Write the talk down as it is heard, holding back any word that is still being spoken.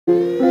These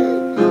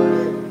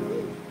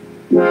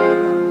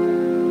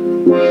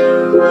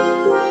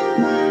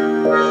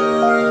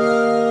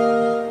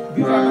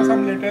are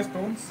some latest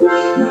tones we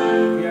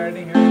are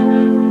adding here.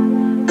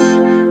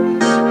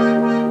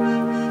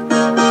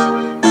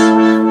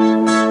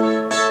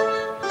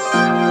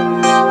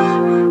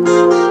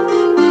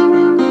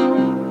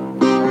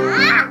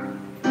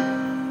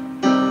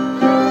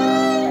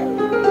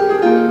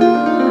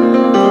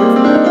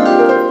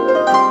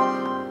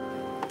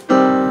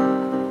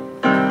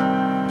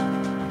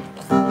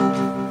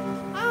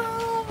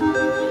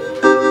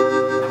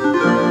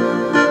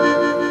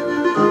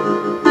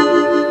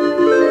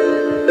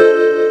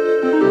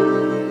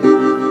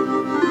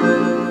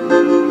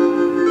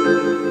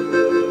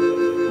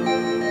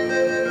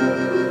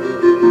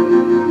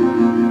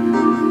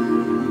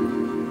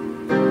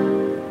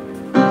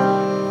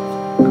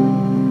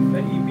 The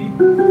EP.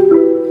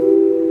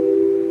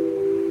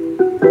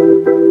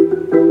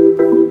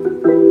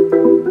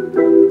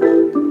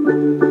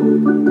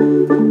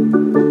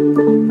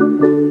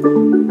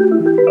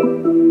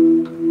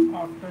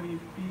 After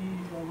EP,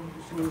 I want to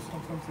show you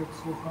some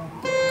saxophone.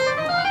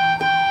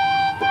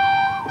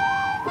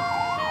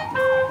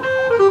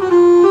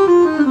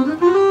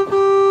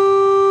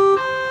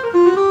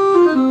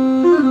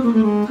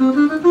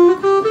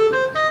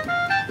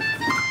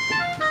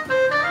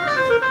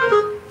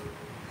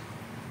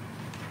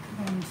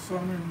 And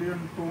some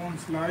Indian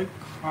tones like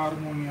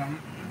harmonium.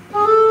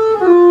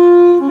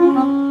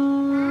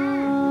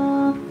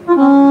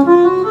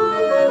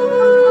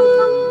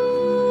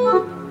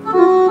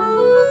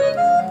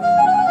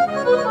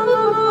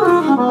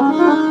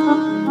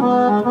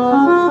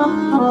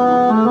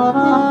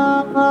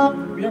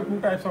 We have two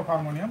types of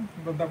harmonium.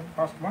 The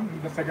first one,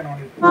 the second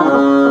one is. The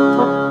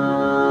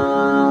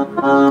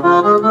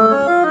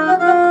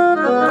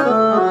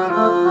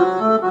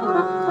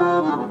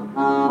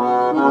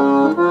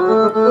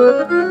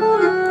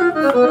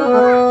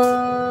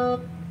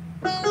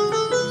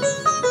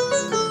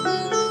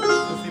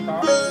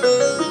sitar.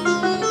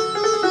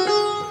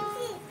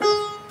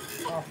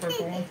 After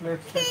tones,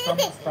 let's take some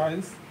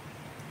styles.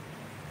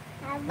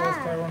 First,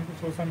 I want to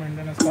show some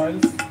Indian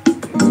styles.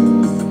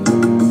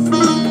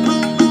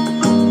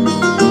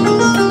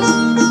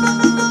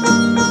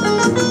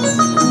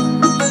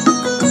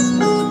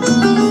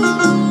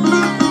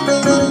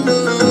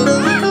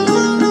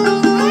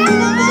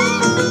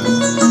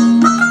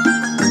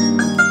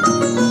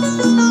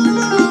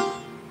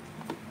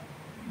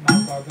 Now,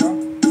 Bhagra.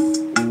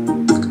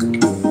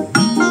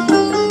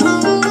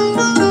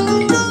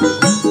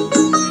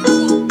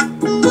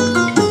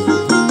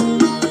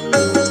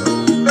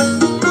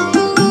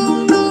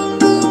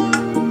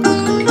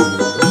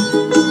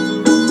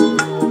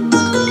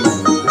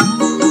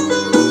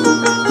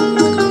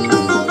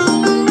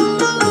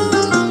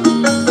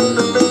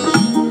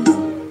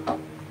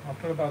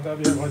 After Dada,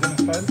 we have bhajan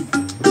style.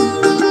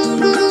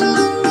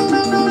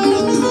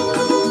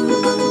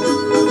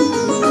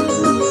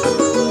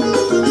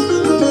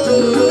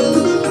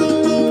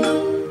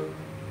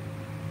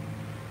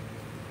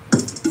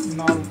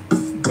 Now,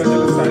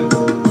 ghazal style.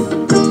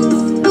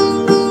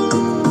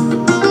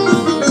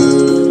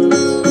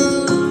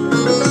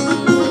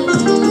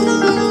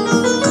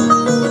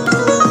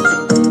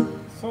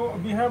 So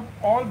we have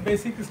all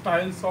basic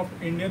styles of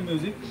Indian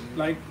music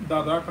like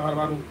Dada,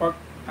 Kaharwa, Rupak,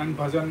 and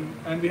bhajan,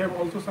 and we have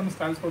also some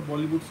styles for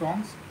Bollywood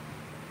songs.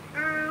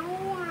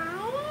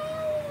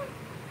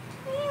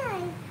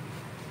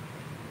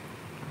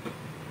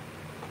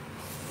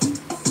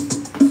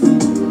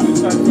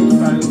 These types of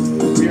styles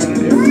we added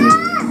here.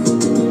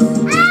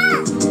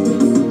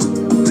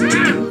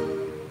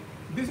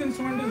 This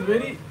instrument is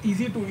very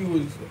easy to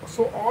use.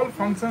 So all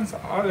functions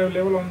are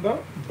available on the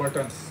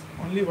buttons.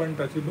 Only one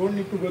touch. You don't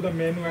need to go the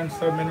menu and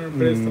sub menu,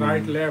 press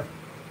right, left.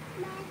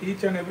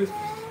 Each and every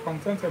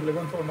function is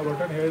available on the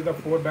button. Here is the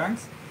 4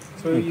 banks.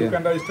 So you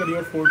can register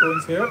your 4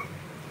 tones here.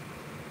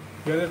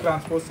 Here is the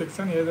transpose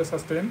section. Here is the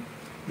sustain.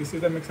 This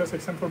is the mixer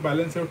section for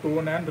balance your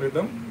tone and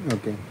rhythm.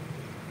 Okay.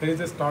 Here is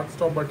the start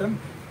stop button.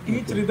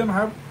 Each rhythm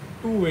have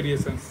 2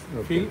 variations.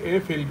 Fill A,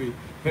 fill B.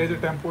 Here is the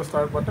tempo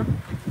start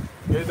button.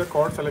 Here is the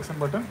chord selection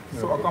button.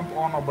 So a comp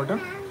on off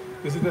button.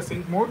 This is the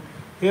sync mode.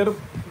 Here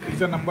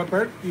is a number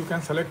pad. You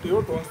can select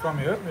your tones from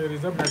here. Here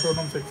is a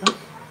metronome section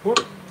for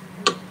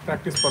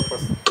practice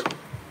purpose.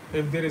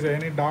 If there is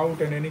any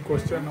doubt and any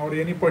question or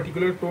any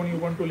particular tone you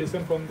want to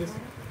listen from this,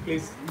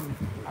 please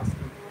ask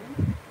me.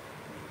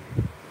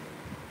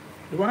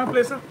 You wanna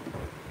play, sir?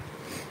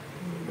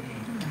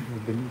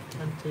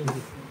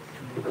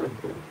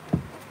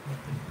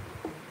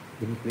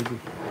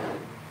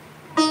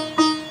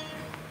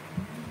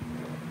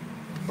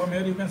 From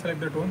here you can select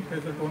the tone. There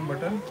is the tone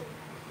button.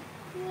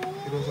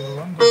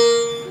 001,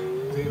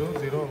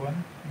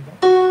 001.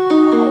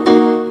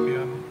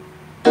 Piano.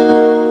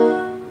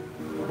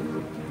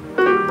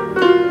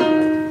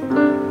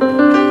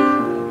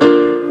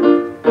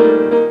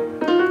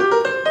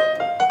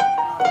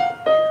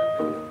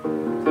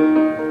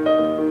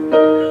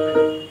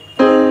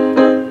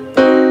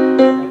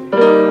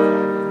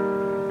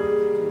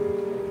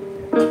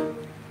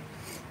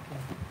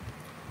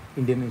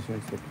 Indian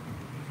instruments.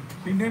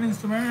 Indian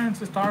instruments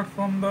start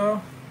from the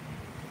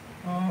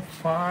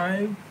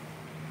 5,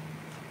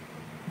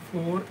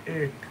 4,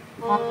 8.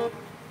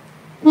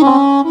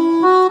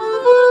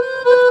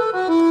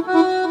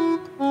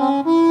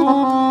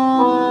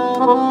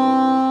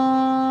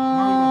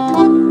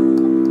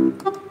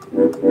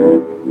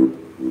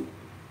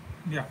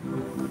 Yeah.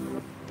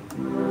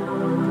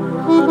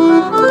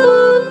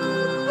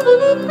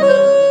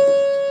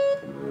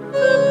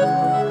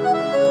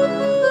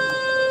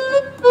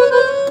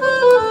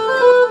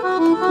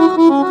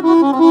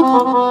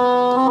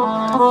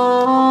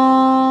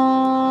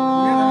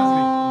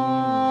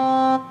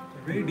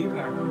 Very deep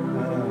rag.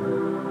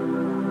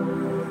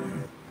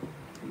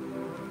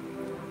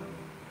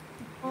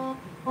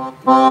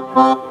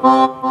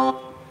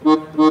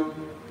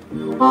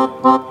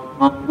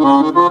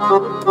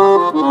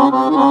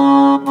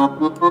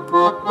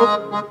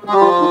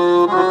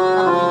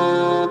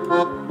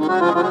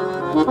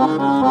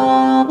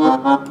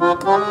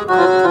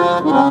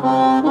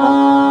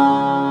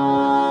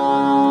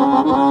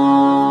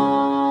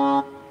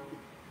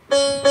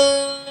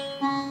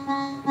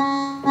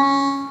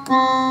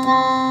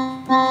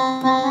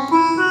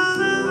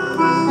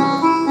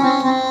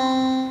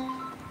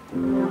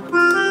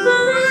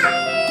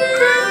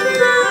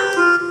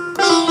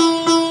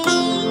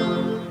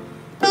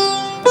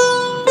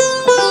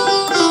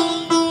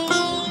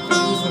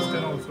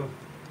 Sustain also.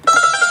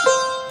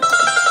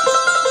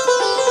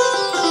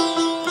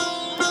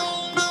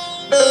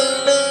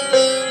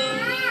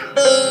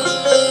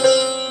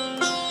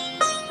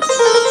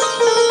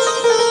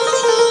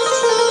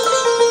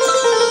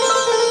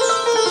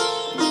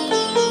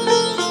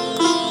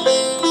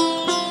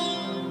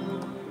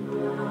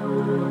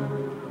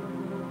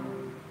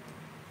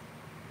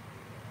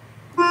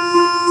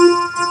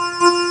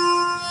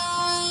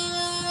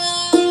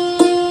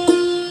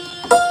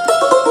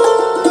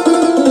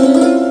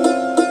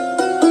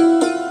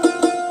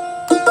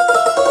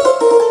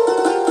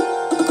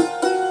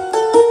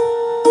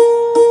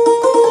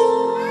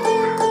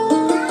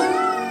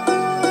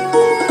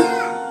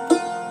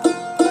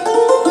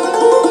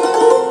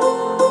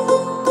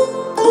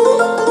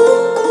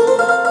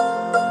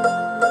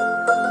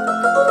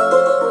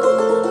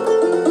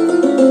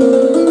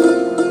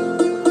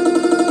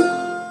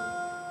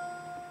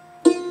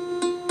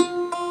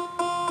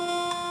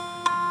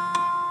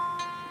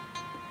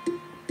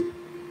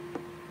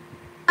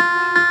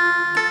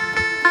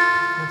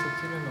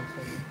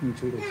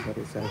 చూడు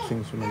ఒకసారి socks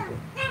instrument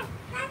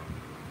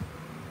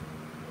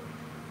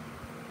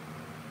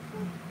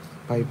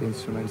pipe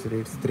instruments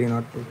rates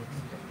 302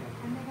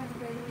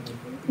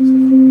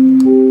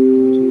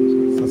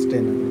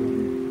 sustain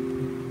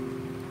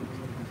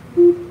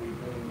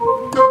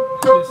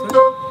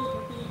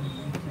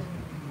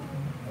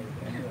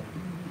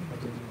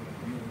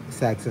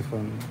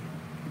saxophone.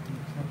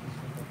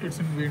 It's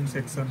in wind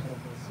section.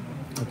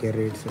 Okay,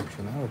 reed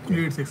section. Okay.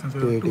 Lead section, so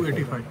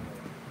 285.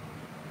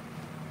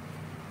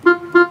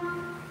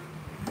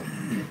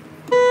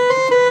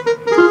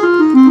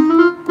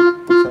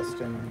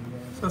 Sustain.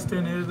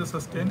 Sustain, here is the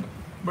sustain,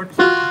 but it's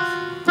not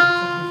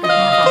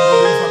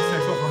harmonious or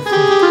saxophone.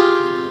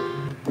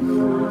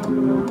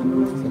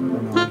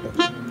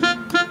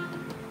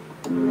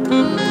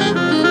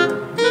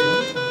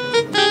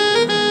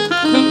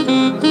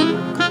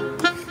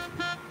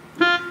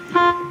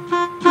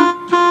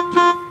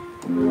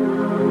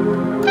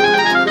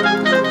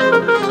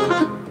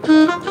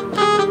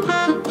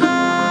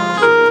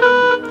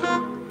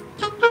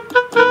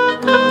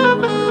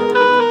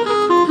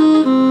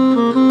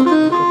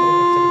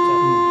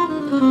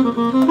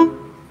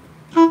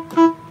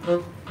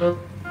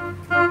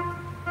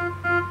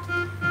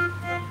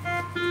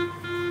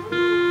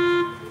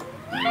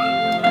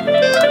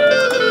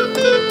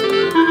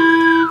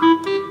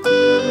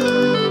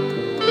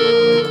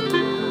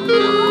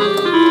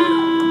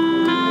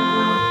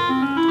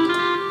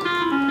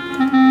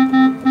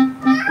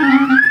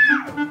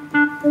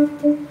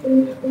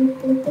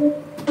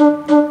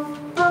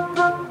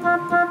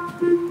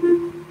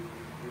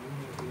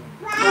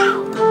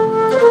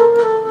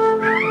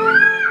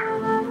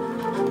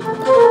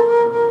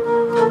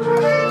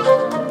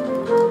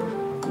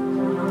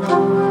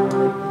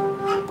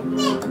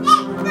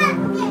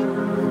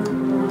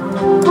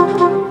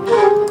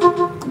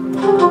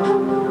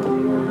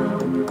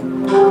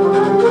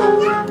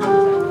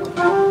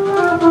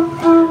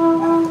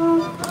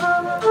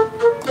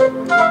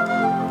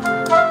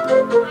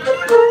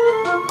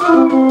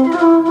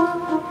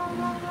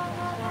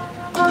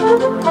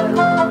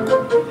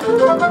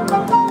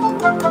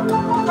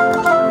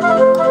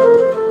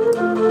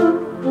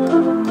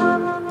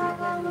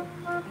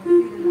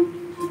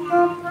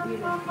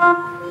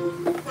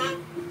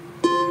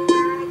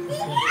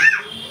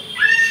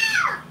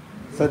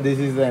 So this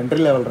is the entry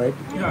level, right?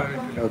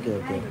 Yeah. Okay,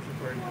 okay.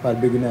 For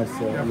beginners,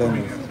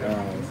 learners.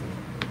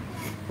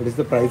 What is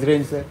the price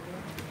range, sir?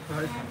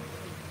 Right.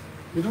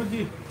 Vinod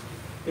ji,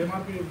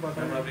 MRP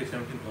bata MRP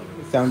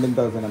 17,000.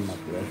 17,000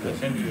 MRP. Okay.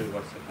 Send you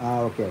WhatsApp.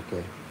 Okay,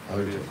 okay.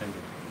 Already sent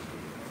it.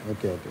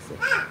 Okay, okay, sir.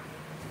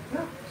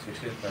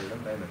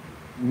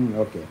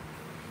 Okay.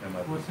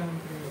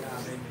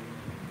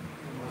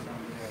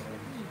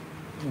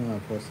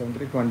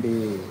 473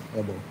 20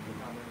 above.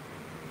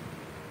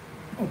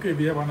 Okay,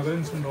 we have another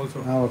instrument also.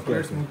 Okay. So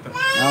let's Okay. move that.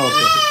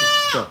 Okay.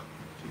 Sure.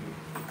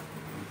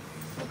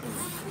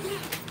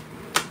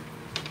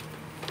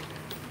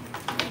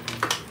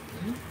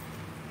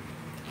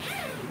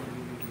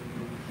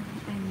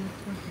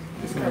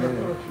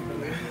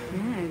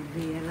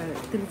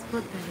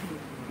 తెలిసిపోతారు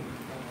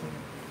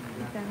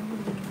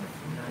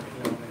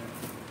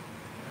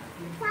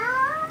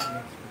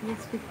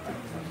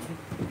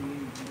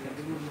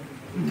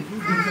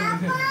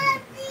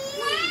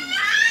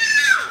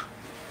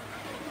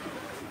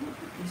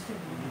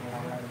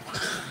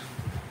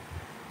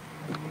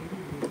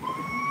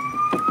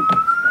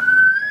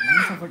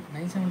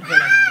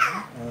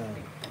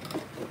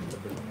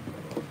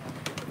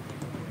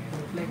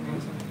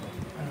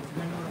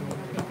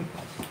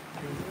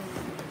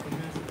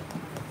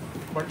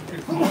But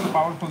it's more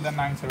powerful than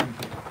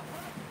 970.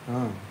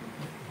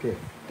 Okay.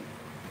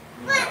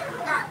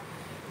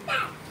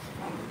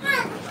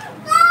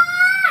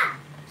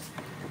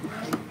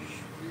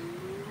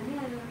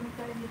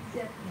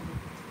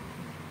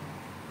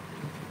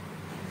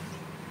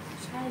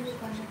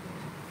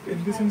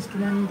 In this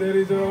instrument, there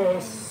is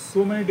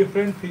so many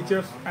different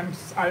features, and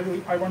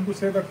I want to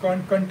say the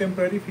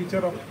contemporary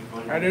feature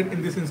added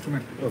in this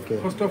instrument. Okay.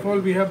 First of all,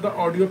 we have the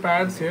audio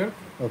pads here,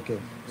 Okay.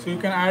 so you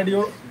can add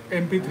your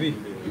MP3,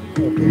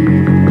 Okay.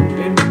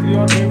 MP3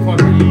 or WAV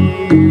format.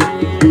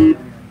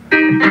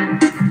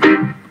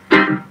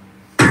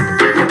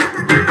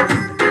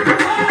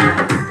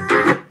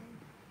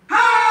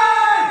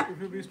 If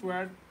you wish to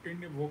add in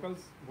the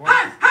vocals,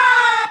 voice.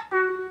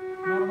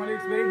 Normally,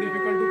 it's very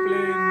difficult to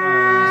play in the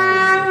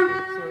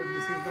instrument. So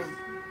this is the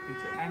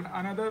feature. And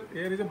another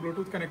here is a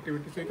Bluetooth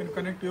connectivity, so you can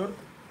connect your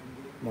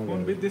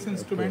phone with this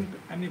instrument,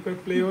 and you can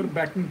play your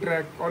backing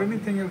track or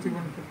anything else you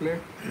want to play.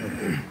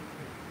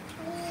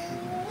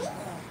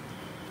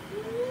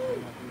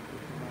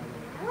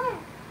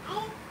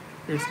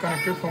 It's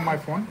connected from my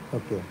phone.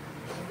 Okay.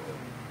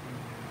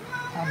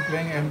 I'm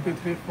playing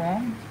MP3 from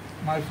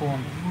my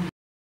phone.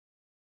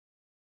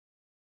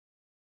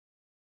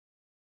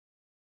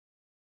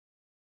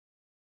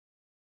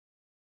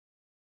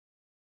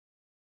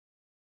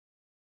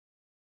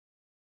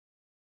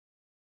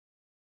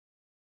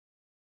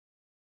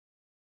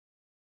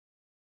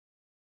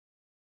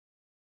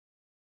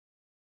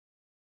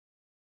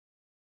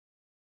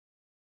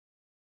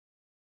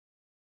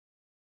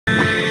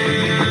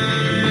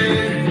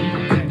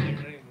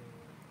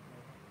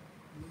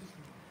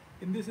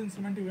 In this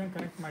instrument, you can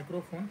connect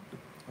microphone,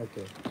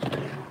 Okay.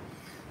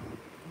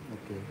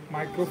 Okay.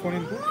 microphone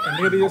input, and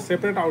here is a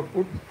separate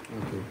output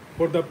Okay.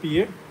 for the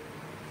PA.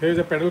 Here is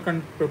a pedal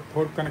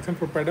for connection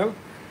for pedal.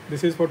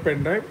 This is for pen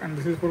drive, and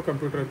this is for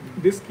computer.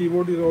 This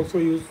keyboard is also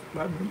used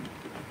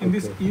in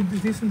this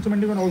instrument.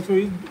 You can also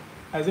use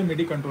as a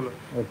MIDI controller.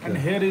 Okay. And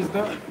here is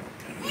the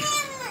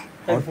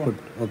headphone. Output.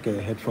 Okay.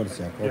 Headphone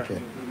jack. Yeah.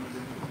 Okay.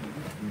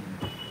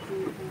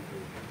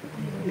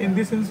 In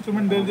this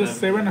instrument, there is just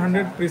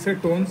 700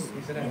 preset tones,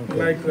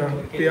 like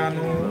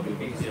piano,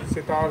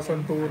 sitar,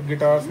 santoor,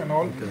 guitars, and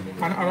all,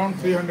 and around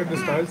 300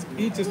 styles.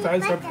 Each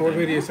styles have 4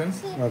 variations.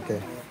 Okay.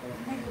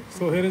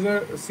 So here is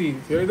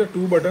here is the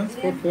 2 buttons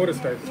for 4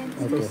 styles.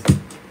 Okay.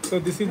 So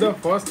this is the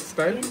first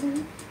style.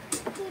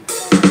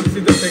 This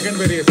is the second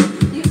variation.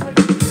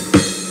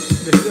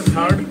 This is the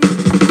third,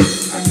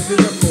 and this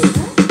is the fourth.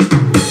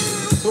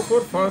 So for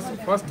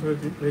first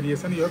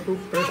variation, you have to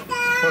press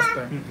first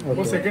time.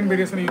 For second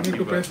variation, you need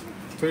to press,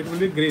 so it will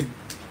be green.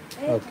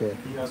 Okay.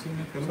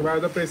 So by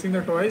the pressing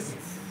the twice,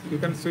 you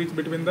can switch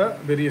between the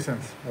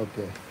variations.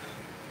 Okay.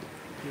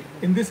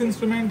 In this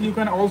instrument, you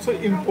can also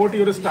import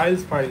your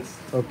styles files.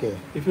 Okay.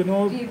 If you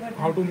know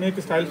how to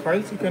make style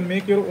files, you can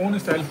make your own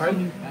style file,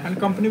 and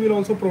company will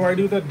also provide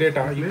you the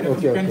data.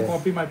 You can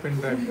copy my pen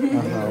drive.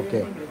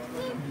 Okay.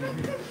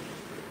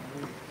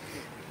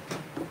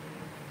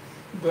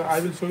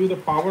 I will show you the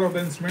power of the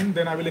instrument,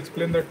 then I will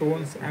explain the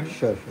tones and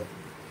Sure.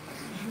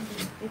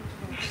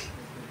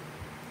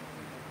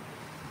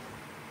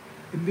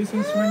 in this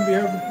instrument we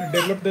have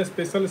developed the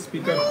special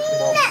speaker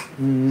box.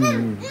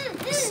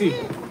 See,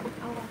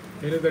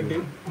 here is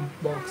the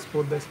box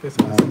for the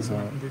special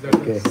instrument. These are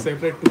the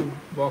separate 2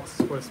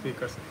 boxes for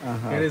speakers.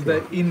 Here is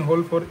the in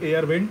hole for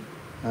air vent,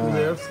 2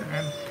 airs,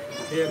 and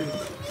here is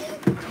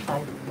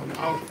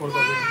out for the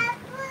wind.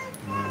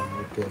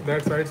 Okay.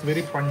 That's why it's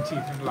very punchy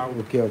and loud.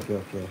 Okay.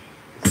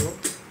 So,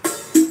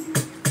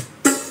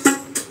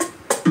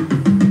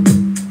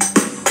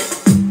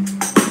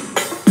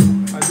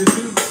 this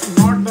is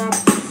not the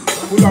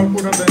full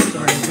output of the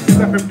instrument. This is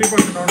the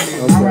 50% only.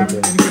 Now I am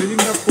increasing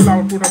the full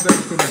output of the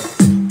instrument.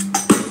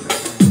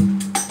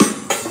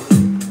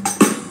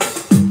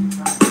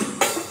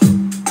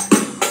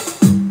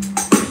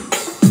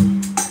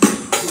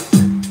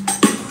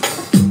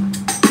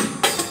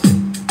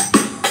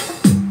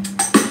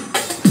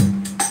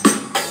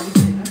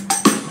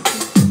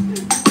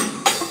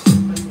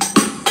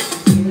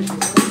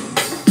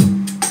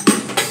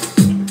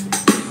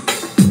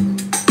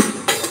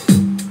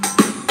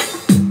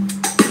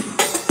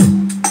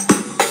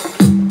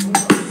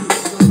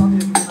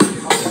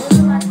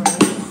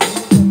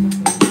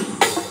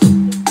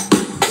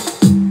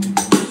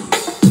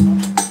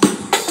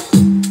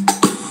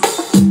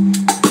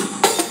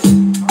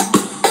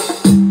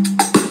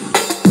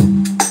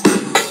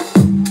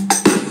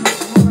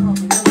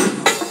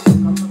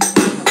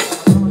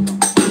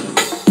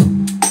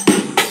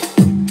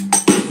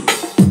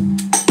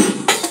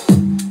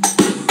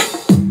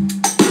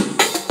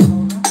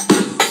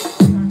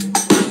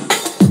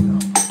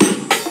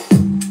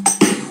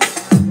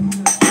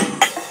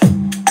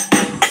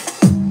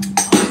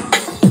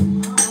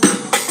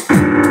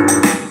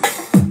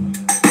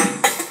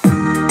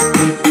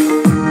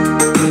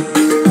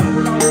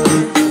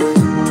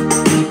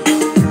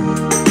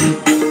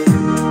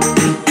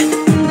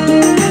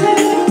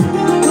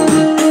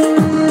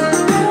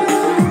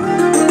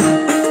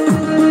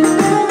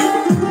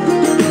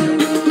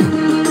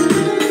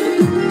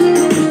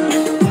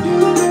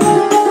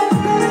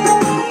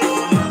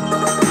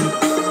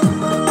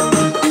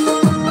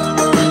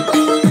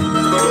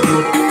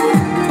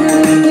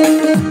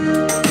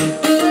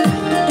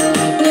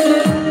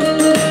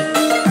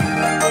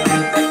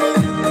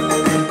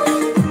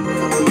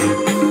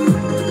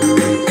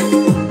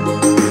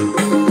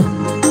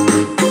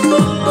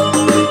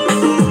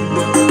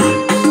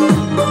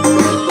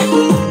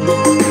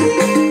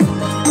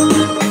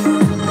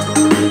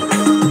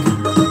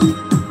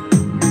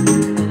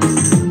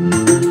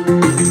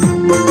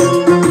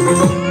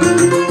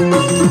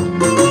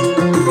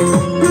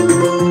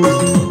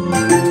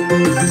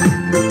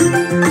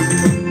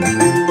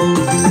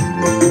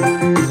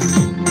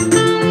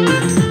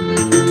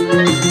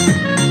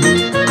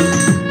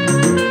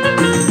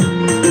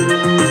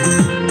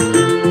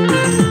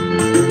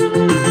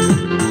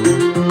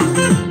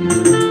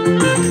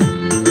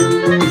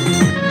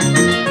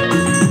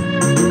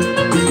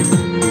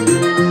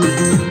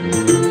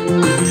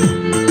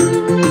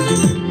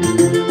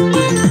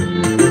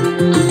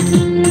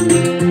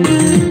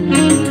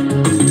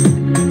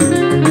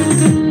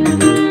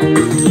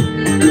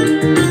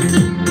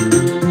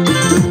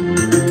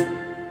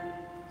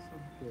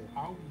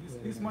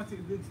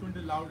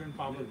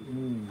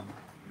 See,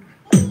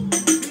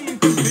 you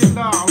can feel the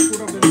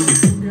output of the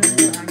music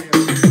here and here.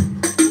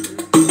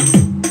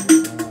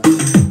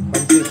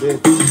 Punchy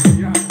bass.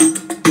 Yeah.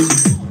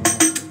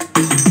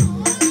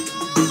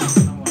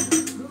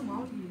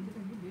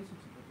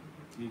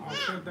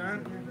 After that,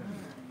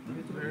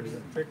 let's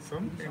take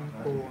some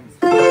tones.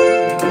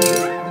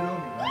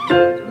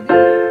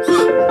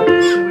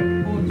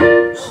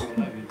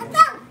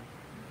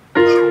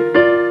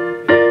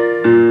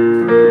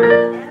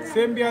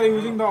 Same, we are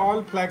using the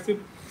all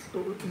flagship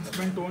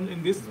instrument tones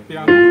in this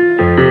piano.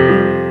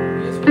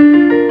 Yes,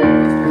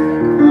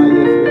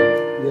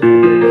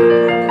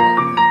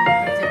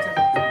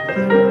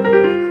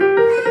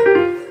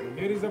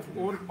 Here is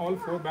all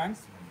four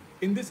bands.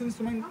 In this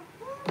instrument,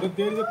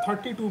 there is a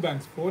 32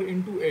 bands, 4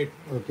 into 8.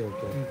 Okay,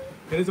 okay.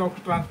 There is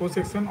transpose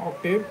section,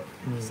 octave,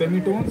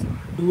 semitones,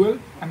 dual,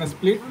 and a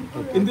split.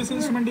 In this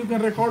instrument, you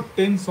can record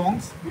 10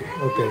 songs.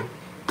 Okay.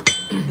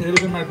 Here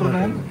is a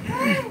metronome.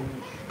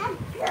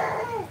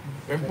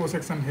 Tempo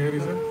section here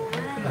is a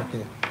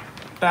Okay.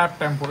 tap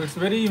tempo. It's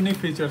very unique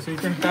feature. So you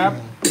can tap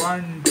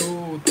 1,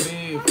 2,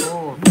 3,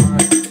 4,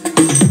 5.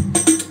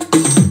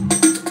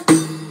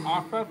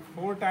 After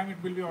 4 times,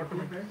 it will be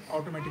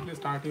automatically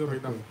start your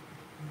rhythm.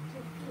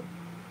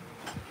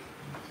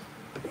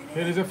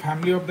 Here is a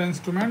family of the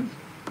instrument.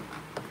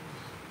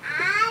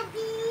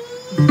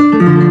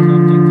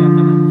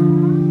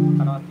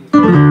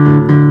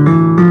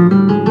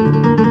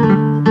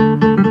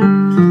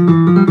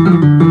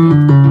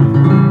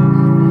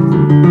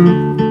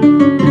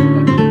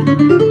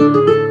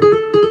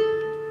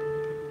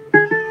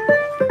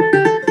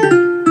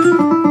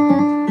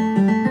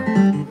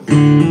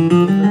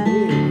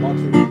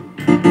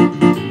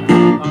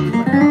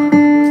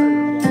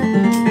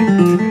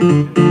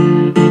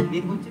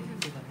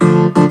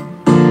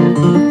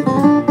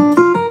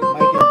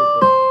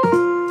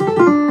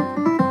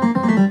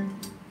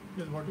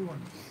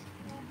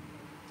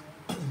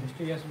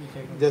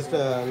 Just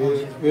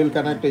we will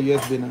connect a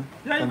USB now.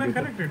 Yeah, you can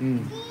connect it.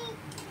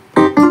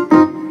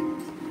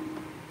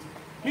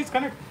 Please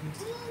connect.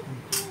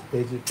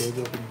 Page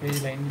open. Page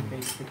line,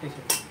 page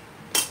petition.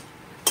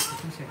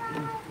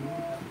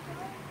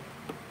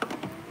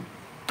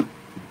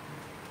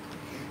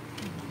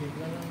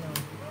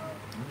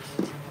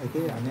 అయితే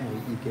అనే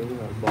ఈ cable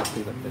box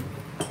కట్టాను.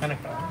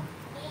 Connect.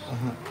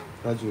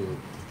 Raju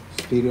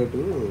stereo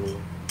to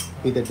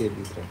P38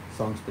 తీసుకురా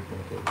songs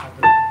పెట్టాను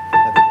cable.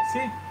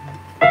 See.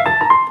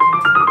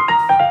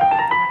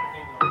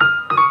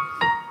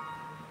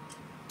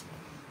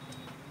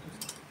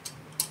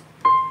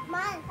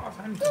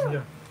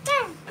 Yeah.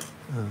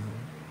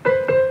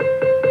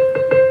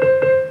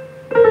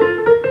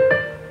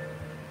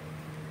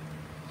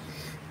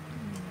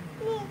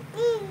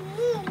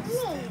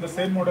 The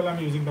same model I'm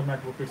using the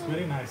MacBook. It's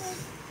very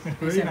nice.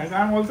 Very nice.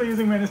 I'm also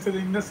using Manchester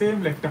in the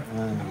same laptop.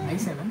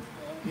 i7.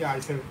 Yeah, I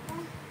said.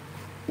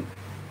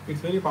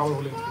 It's very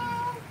powerful instrument.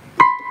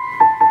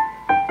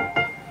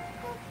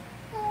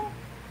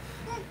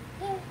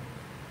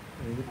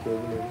 ఇది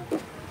cable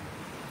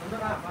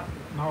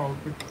Now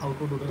how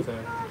to do the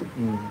same.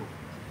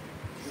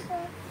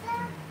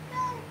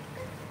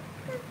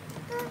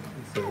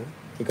 So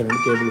ఇక్కడ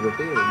నుండి cable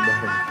పెట్టి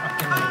బహరం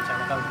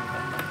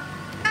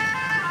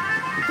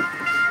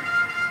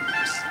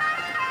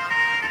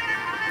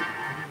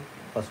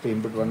first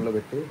input 1లో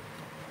పెట్టి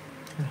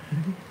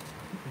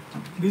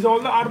These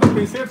all are the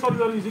presets or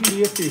you are using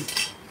VSTs?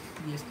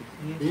 EST.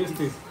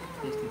 VSTs.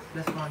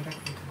 Plus contact.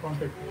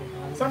 Contact.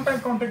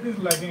 Sometimes contact is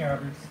lagging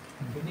habits.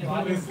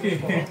 Risky.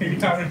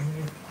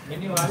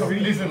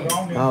 Release it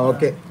wrong.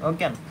 Okay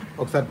Okay.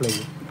 ఒకసారి play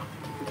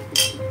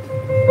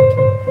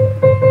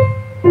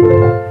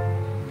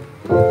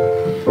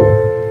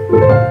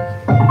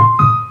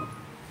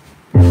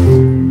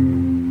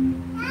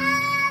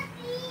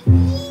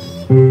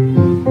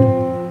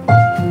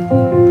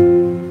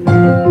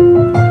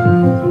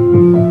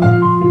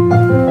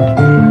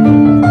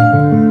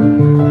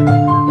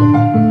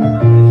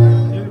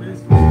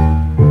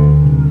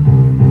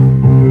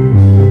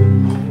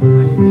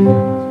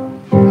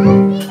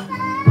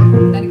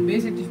దానికి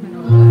base adjustment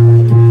అవుతుందా?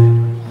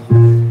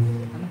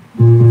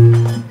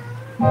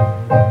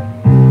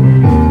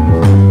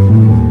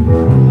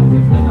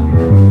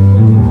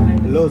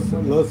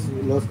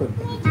 Lows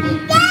కొడతా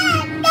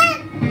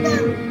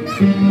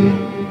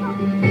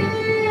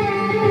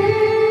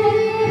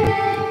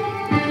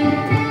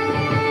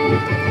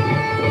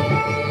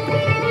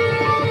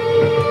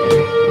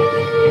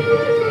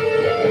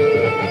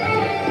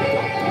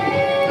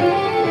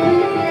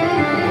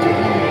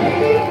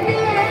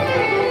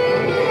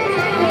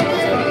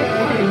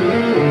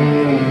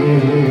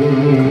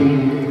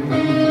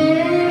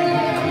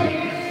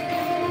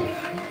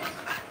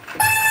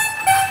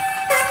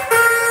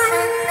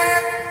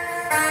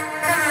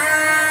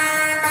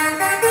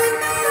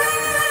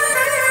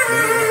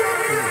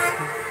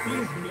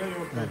Please clear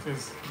your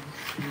patches.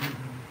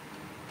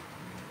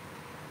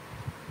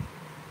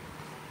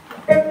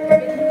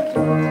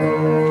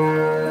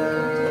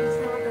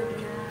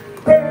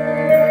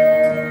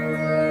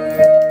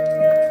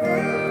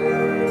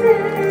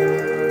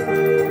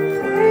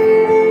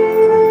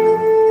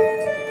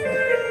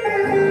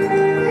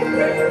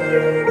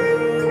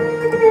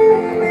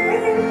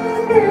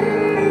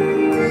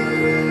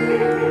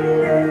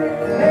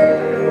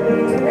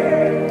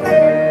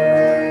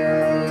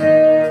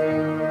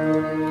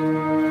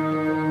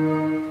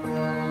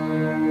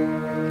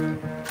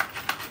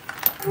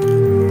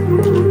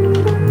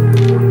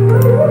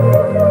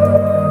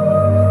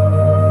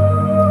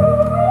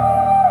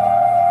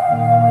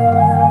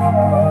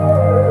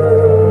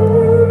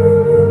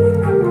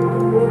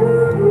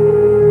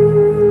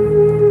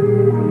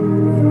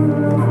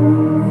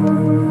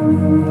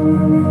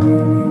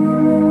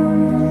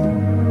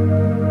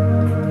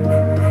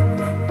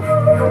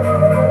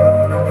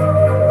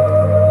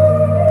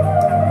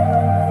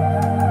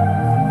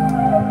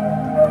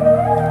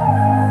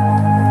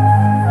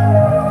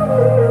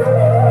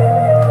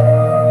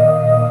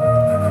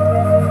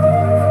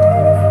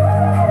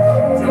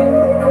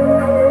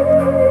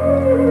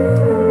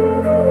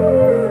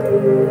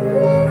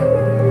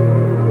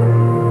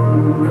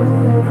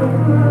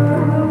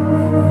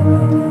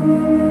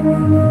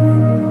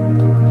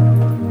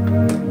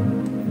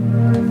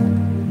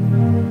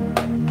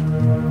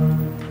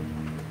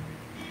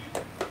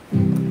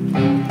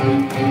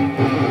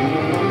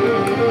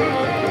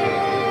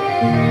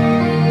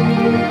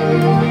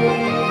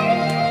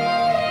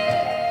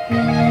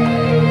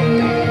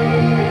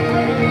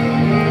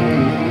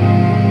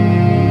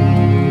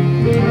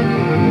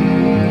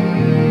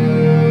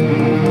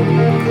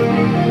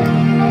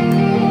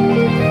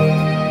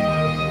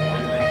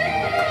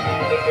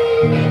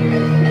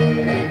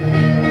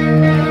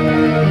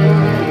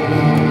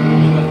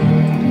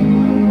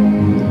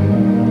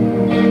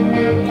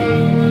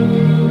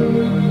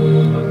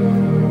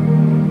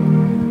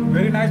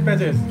 Very nice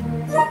patches.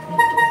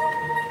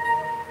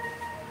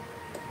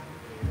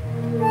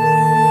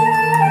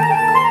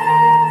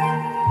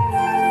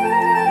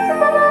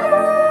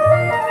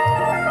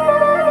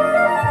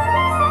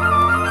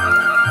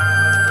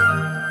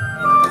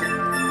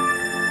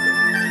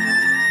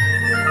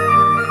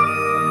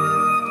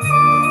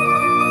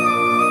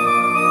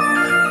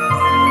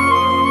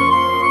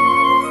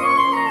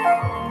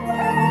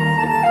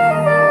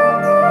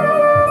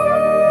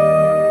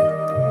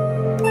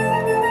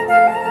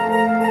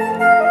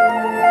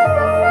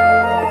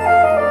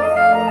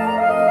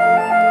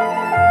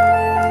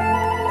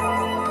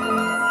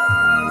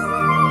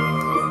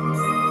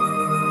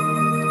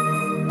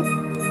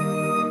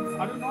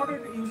 Are you not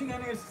using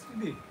any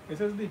SSD?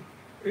 SSD?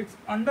 It's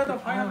under the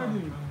 500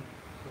 GB.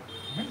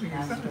 Amazing,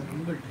 isn't it?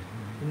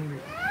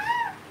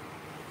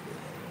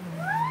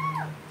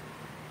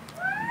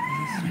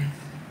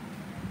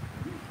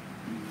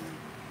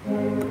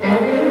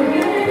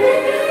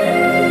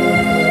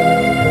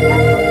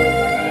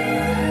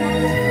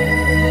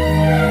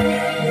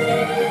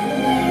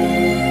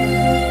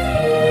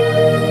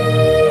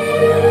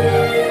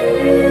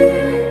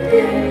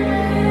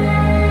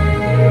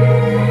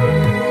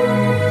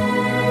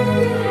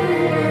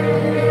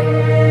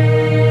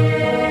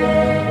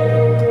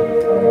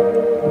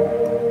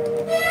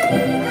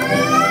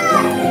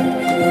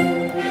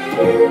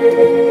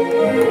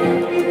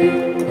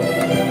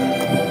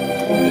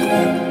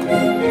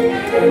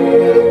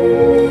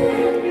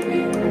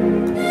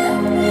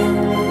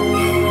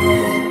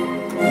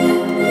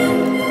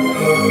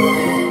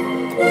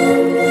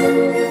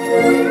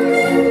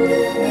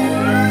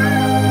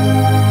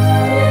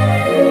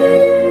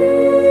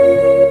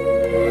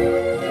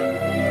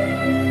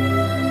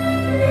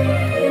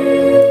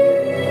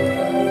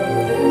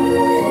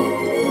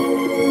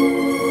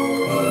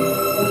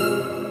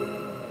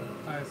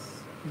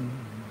 Nice.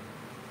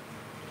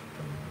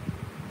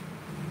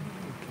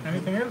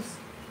 Anything else?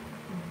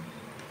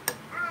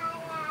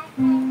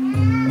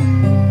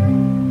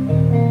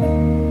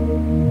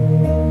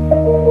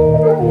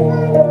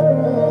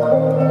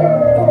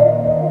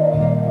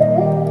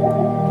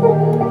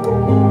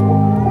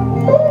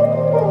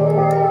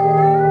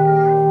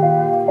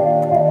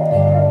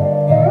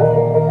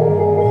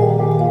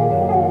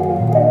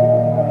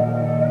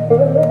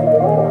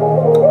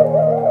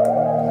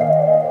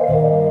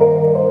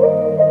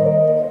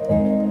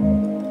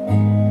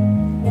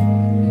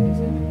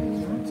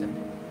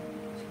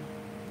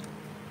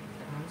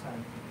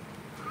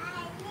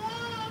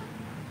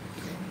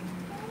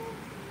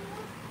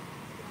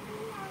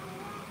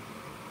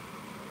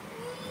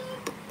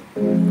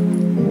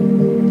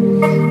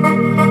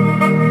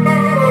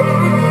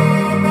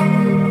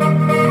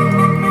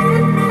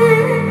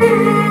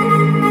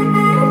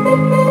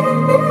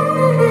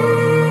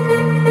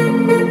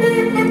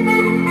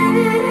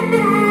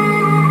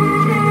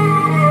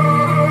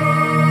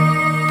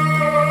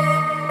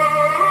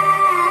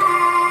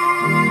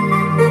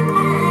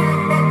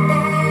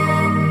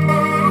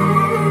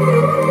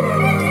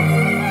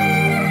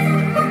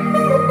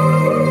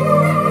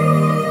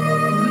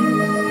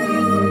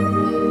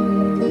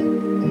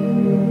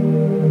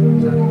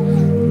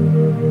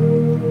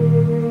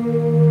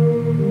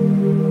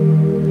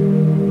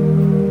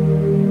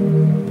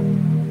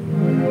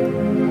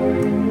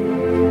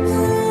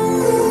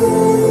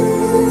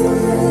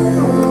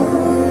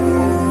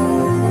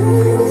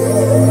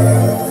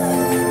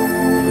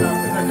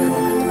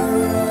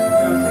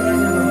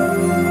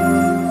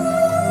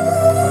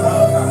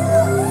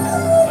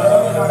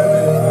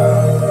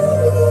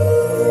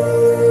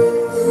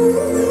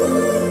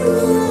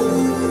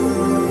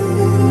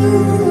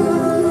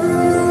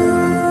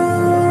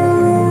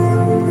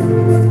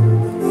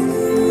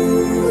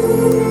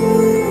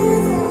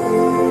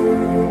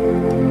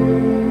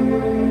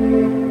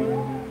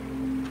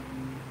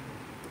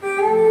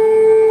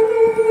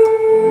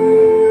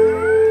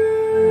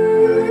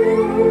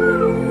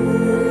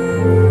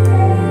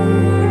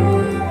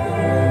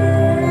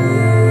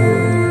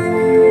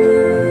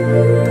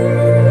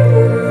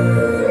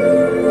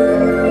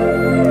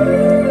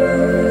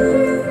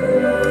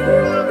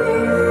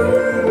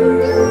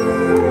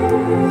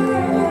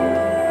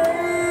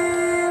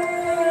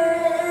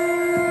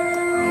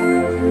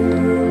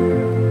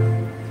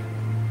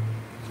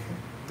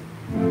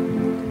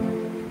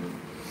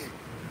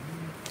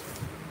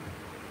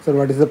 Sir,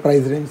 what is the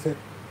price range, sir?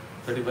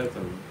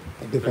 35,000.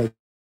 35.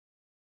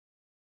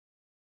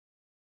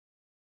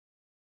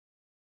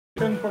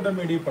 For the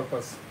MIDI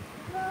purpose.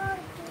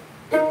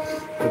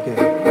 Okay.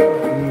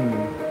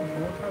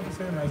 Both are the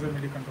same as a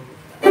MIDI controller.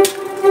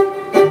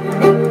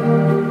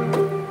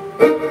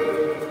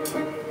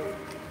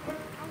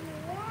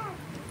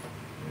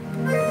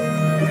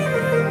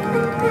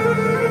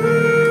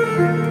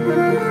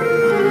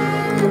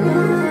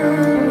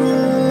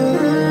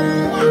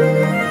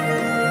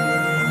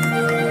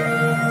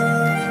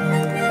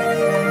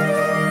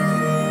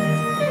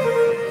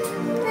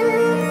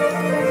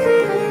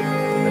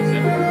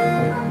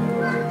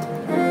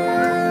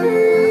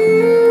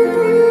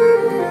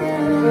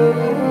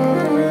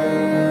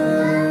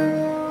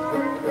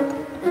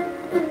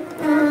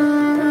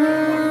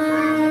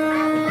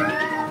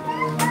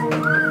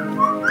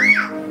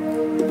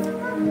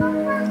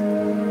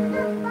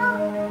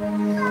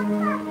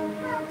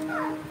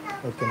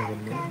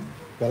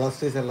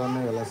 Velocities ఎలా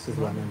ఉన్నాయి? Velocities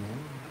బాగానే ఉన్నాయి.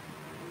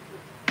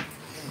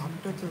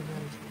 After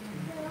చూడాలి.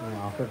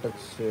 After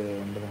touch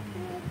ఉండదు.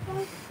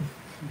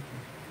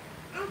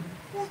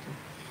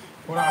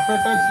 For after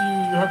touch,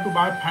 you have to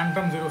buy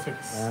Phantom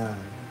 06.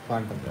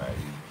 Phantom.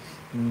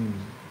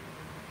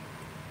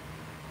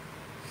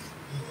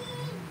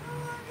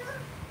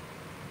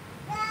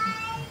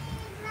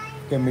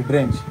 Okay, mid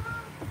range.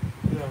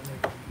 Yeah,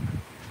 maybe.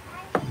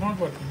 Not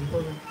working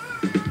because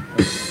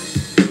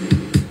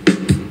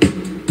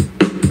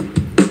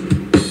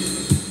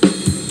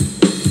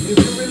if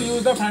you will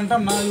use the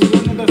Phantom now, you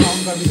don't need the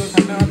sound card because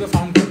Phantom has the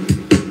sound card.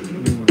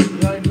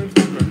 Yeah, it will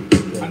sound card.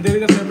 And there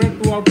is a separate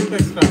 2 output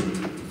extra.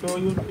 So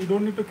you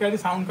don't need to carry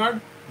sound card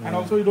and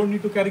also you don't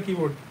need to carry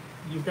keyboard.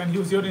 You can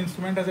use your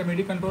instrument as a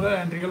MIDI controller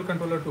and real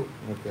controller too.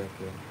 Okay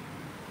okay.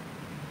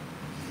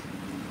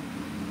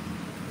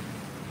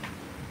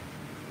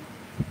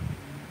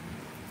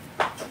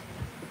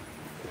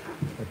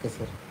 Okay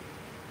sir.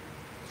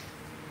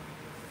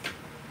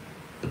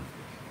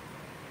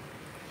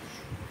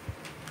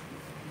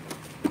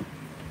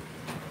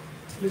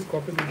 Please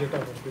copy the data.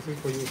 This is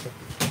for you, sir.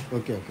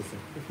 Okay okay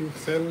sir. If you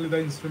sell the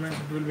instrument,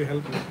 it will be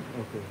helpful.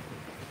 Okay okay.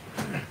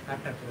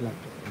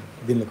 Laptop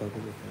దీనిలో copy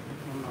చేస్తాను.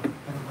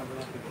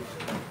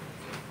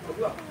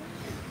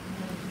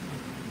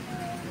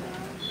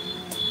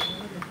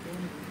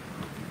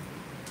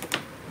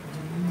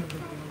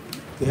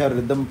 They have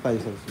rhythm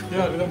files also.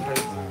 Yeah, rhythm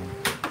files.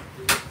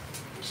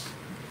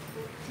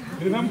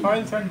 Rhythm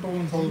files and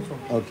tones also.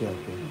 Okay,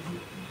 okay.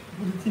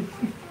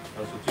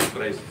 Also cheap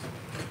price.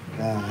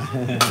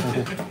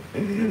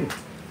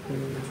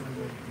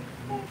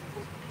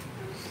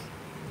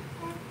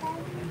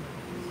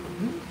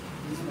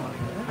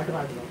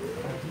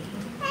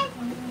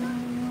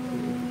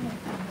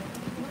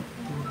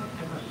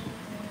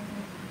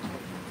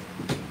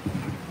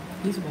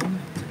 Is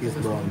బాగుంది. Yes,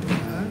 బాగుంది.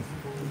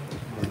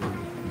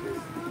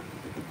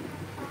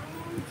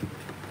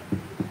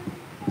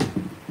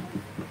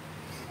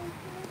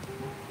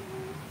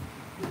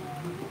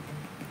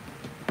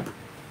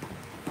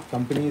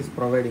 Company is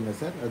providing us,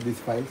 sir,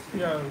 these files.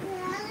 Yeah,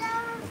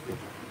 Okay.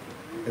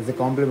 As a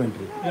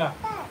complimentary. yeah.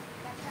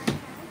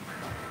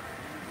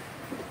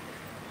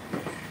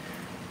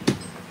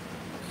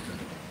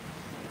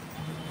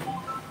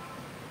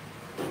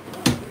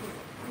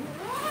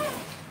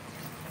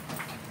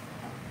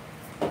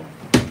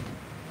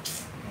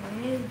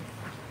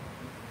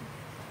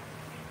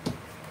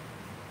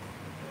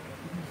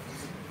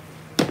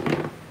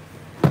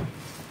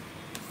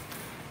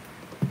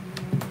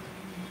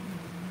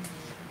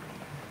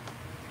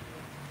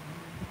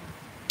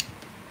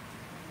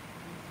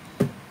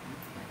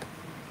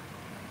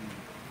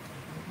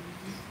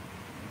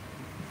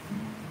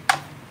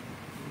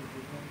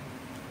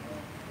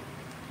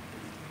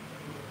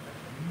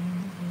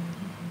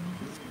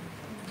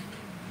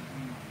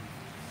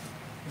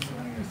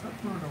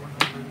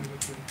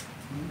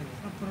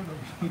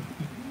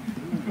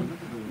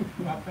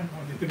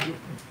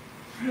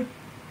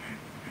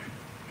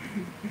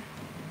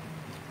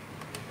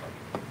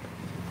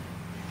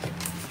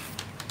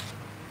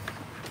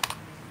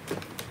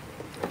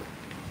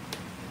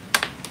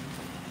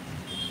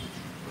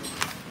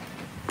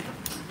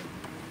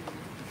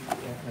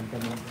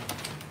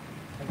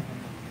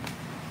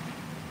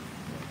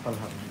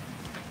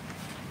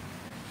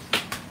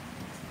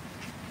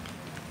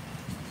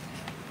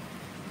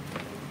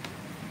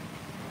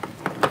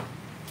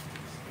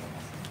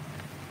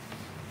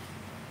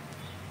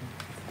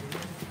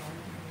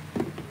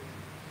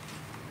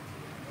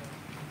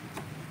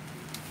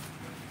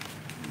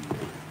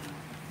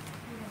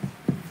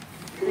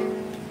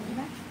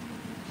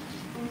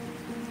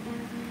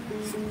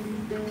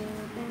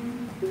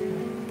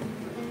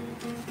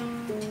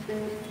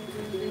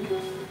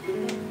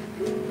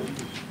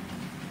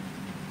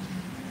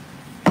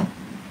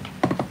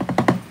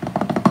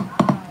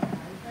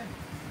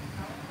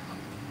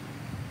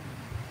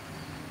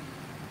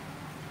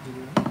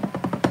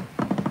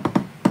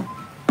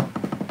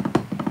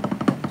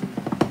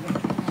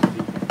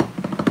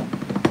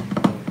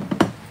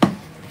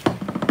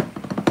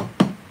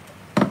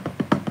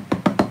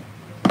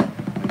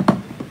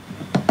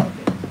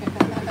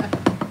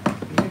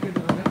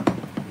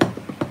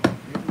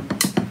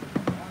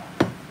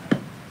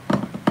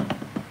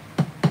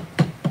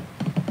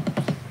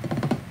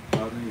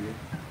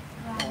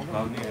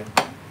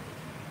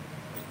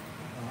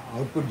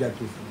 Output jack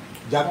to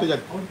jack to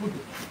jack. Output.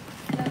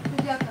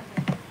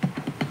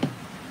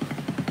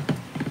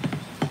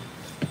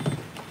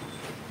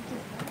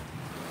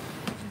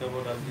 इसका वो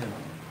डाल दिया ना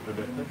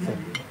product.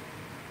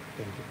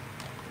 Thank you.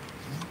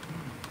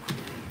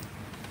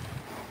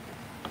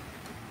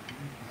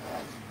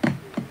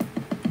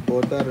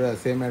 Both are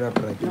same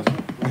adapter actually.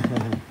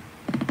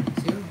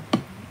 Same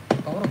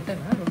power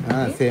ఒకటేనా?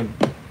 Same.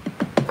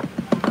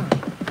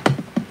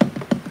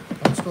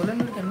 Store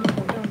నుండి అన్ని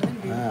ఒకటే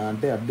ఉంటుంది.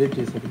 అంటే అప్డేట్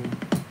చేసేది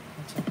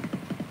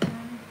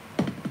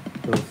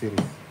pro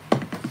series.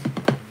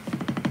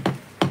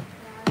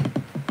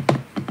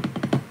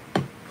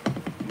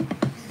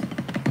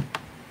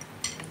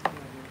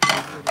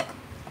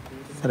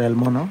 Sir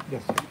ఎల్మోనా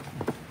Yes.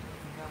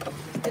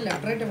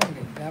 Left right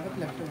ఇవ్వండి లేకపోతే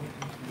లెఫ్ట్ ఇవ్వండి.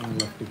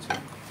 లెఫ్ట్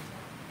ఇచ్చారు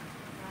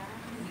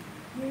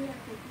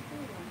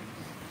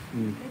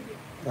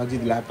రాజు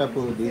ఇది ల్యాప్టాప్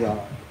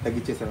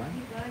తగ్గించేసావా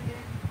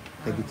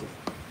తగ్గించేసా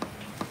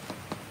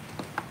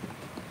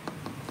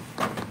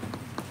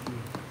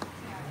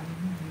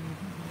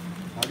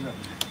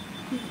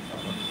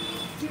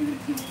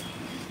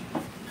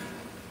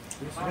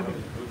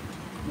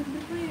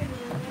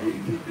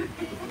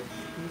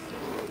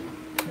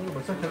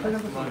बच्चा खेलता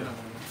जाता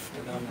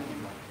है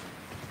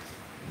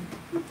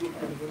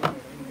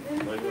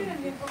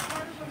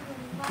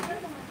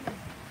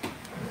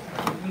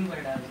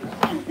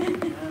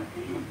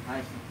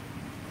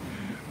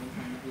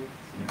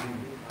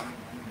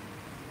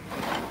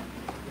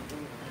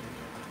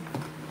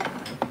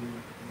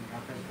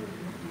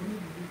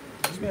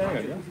इसमें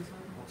आएगा क्या?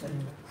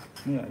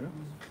 नहीं आएगा?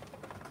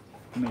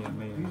 नहीं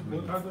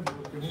both are the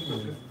table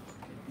purchase.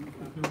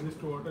 If you wish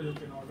to order, you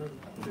can order.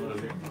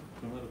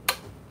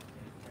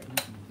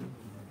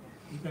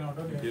 You can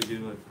order. You Yeah.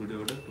 give me today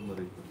order,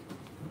 tomorrow you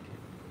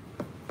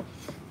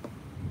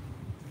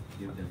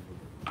give them.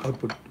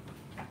 Output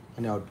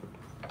అని output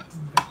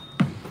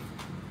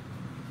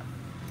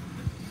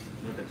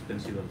Not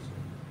expensive also.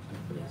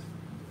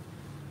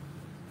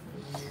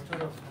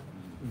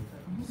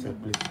 Sir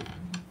please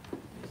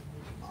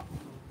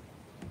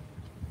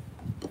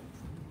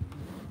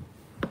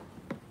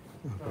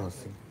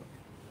processing